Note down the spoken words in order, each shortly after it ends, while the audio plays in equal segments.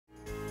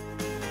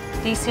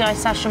DCI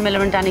Sasha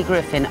Miller and Danny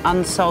Griffin,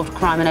 unsolved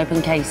crime and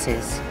open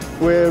cases.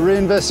 We're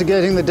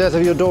reinvestigating the death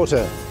of your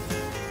daughter.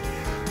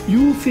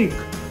 You think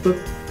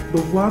that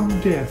the one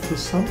death has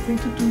something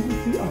to do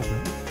with the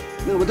other?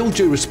 Now, with all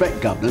due respect,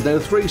 Governor, there are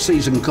 3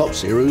 seasoned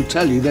cops here who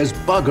tell you there's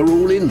bugger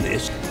all in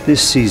this.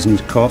 This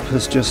seasoned cop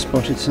has just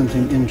spotted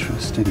something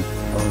interesting.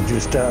 I'm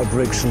just out of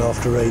Brixton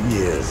after 8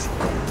 years.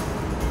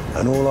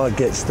 And all I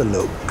get's the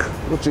look.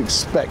 What do you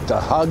expect, a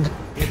hug?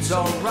 It's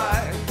all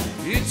right,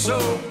 it's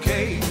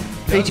okay.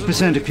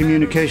 80% of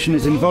communication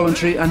is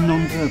involuntary and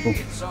non-verbal.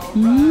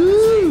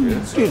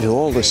 You do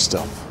all this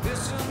stuff.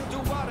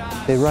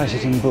 They write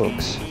it in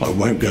books. I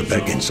won't go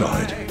back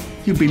inside.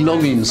 You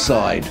belong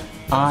inside.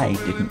 I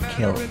didn't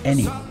kill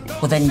anyone.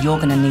 Well, then you're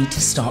going to need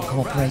to start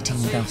cooperating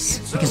with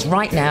us. Because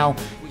right now,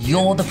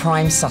 you're the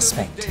prime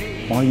suspect.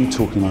 Why are you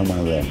talking like one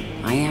of them?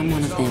 I am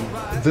one of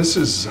them. This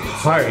is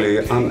highly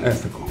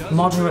unethical.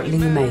 Moderately,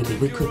 maybe.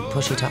 We could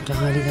push it up to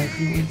highly, though,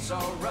 couldn't we?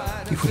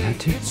 If we had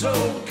to. It's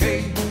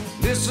okay,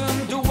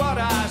 listen to what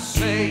I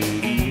say.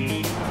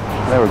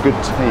 They're a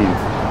good team,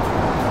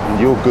 and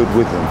you're good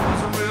with them.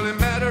 Doesn't really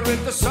matter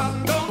if the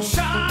sun don't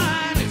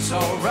shine. It's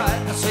all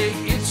right, I say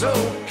it's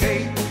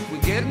okay.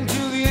 We're getting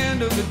to the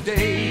end of the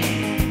day.